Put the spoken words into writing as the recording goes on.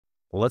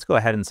Well, let's go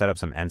ahead and set up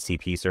some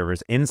MCP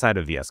servers inside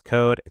of VS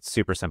Code. It's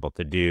super simple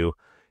to do.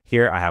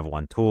 Here I have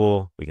one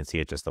tool. We can see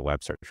it just the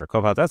web search for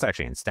Copilot. That's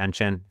actually an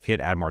extension. If you hit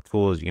add more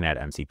tools, you can add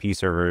MCP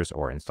servers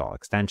or install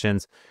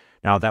extensions.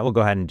 Now that will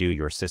go ahead and do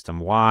your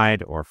system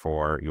wide or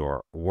for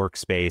your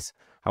workspace.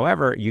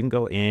 However, you can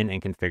go in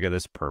and configure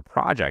this per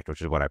project,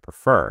 which is what I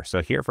prefer.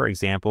 So here, for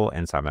example,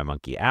 inside my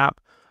Monkey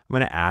app, I'm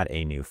going to add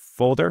a new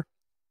folder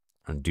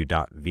and do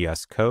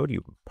 .vs code.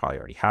 You probably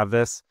already have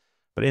this,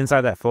 but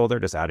inside that folder,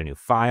 just add a new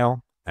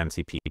file,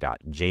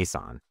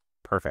 mcp.json.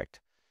 Perfect.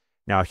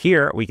 Now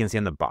here we can see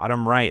on the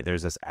bottom right,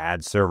 there's this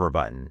add server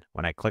button.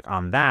 When I click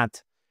on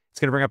that, it's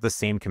going to bring up the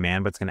same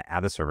command, but it's going to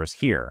add the servers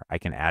here. I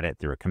can add it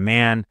through a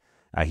command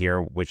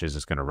here, which is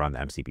just going to run the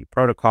MCP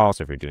protocol.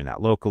 So if you're doing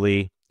that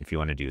locally, if you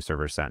want to do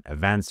server sent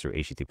events through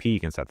HTTP, you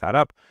can set that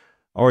up,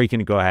 or you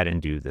can go ahead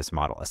and do this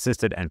model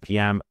assisted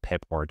npm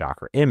pip or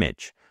docker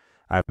image.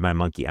 I have my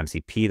Monkey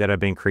MCP that I've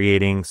been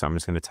creating. So I'm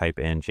just going to type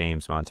in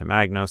James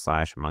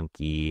Montemagno /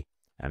 Monkey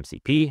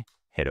MCP,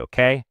 hit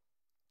OK.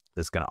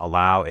 This is going to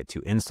allow it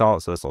to install.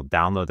 So this will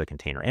download the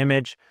container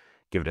image,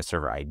 give it a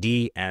server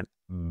ID, and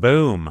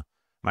boom,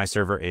 my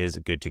server is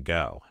good to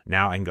go.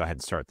 Now I can go ahead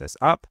and start this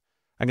up.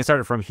 I can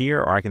start it from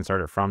here, or I can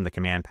start it from the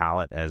command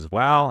palette as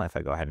well. If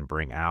I go ahead and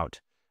bring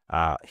out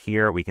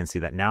here, we can see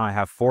that now I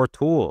have 4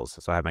 tools.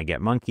 So I have my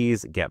get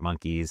monkeys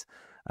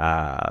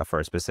for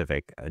a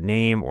specific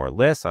name or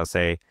list. I'll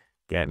say,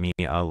 get me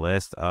a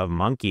list of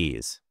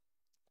monkeys.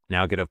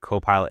 Now get a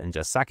Copilot in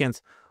just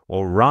seconds.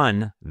 We'll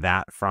run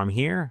that from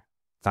here.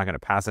 It's not going to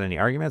pass it any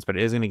arguments, but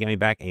it is going to get me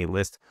back a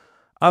list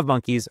of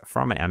monkeys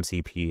from an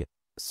MCP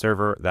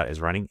server that is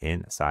running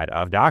inside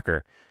of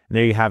Docker. And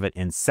there you have it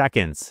in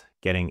seconds,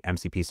 getting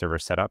MCP server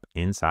set up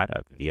inside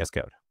of VS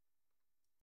Code.